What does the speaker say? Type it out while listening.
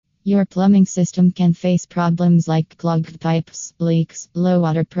Your plumbing system can face problems like clogged pipes, leaks, low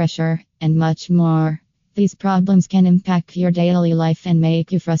water pressure, and much more. These problems can impact your daily life and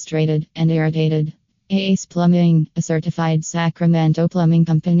make you frustrated and irritated. Ace Plumbing, a certified Sacramento plumbing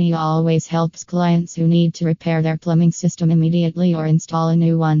company, always helps clients who need to repair their plumbing system immediately or install a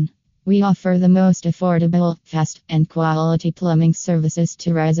new one. We offer the most affordable, fast, and quality plumbing services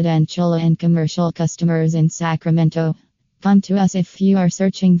to residential and commercial customers in Sacramento. Come to us if you are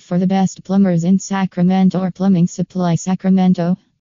searching for the best plumbers in Sacramento or Plumbing Supply Sacramento.